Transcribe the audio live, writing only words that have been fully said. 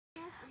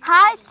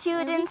Hi,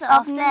 students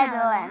of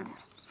Netherlands.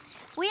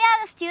 We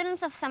are the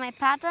students of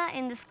Samaipata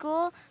in the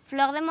school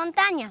Flor de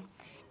Montaña,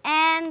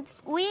 and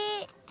we...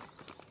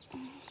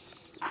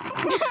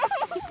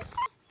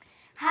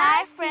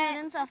 Hi,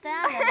 students of the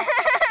Netherlands.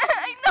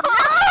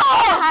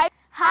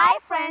 Hi,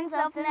 friends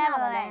of the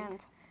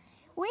Netherlands.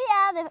 We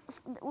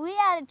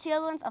are the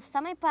children of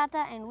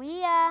Samaipata, and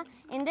we are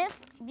in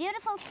this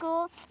beautiful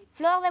school,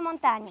 Flor de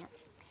Montaña.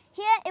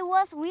 Here it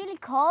was really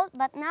cold,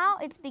 but now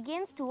it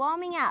begins to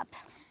warming up.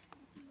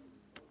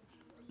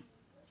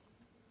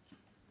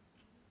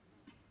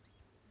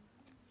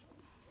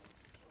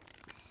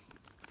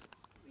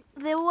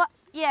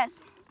 Yes,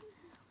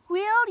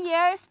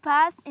 years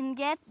passed and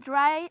get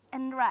dry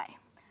and dry.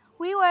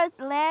 We were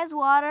less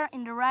water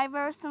in the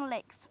rivers and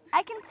lakes.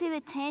 I can see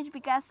the change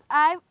because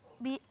I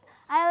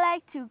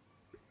like to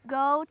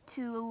go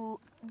to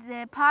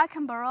the park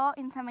and burrow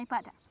in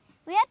Samaipata.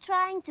 We are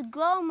trying to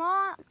grow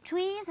more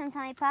trees in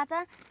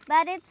Samaipata,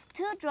 but it's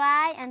too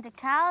dry and the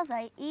cows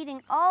are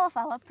eating all of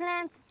our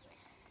plants.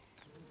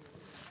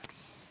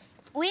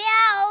 We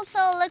are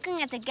also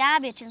looking at the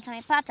garbage in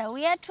Samaipata.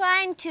 We are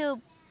trying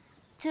to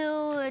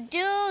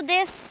do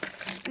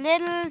this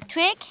little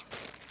trick.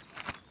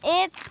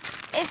 It's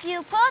if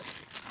you put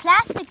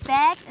plastic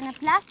bags in a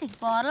plastic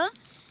bottle,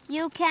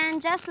 you can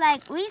just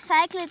like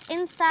recycle it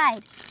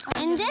inside.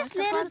 In this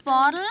little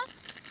bottle,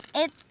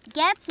 it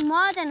gets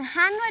more than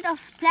 100 of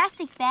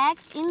plastic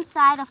bags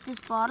inside of this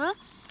bottle,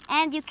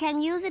 and you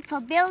can use it for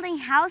building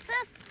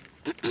houses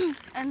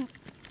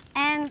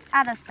and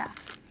other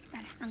stuff.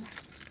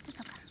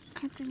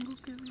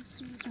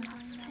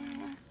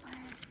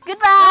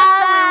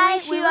 Goodbye.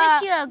 We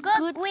wish you a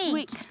good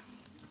week.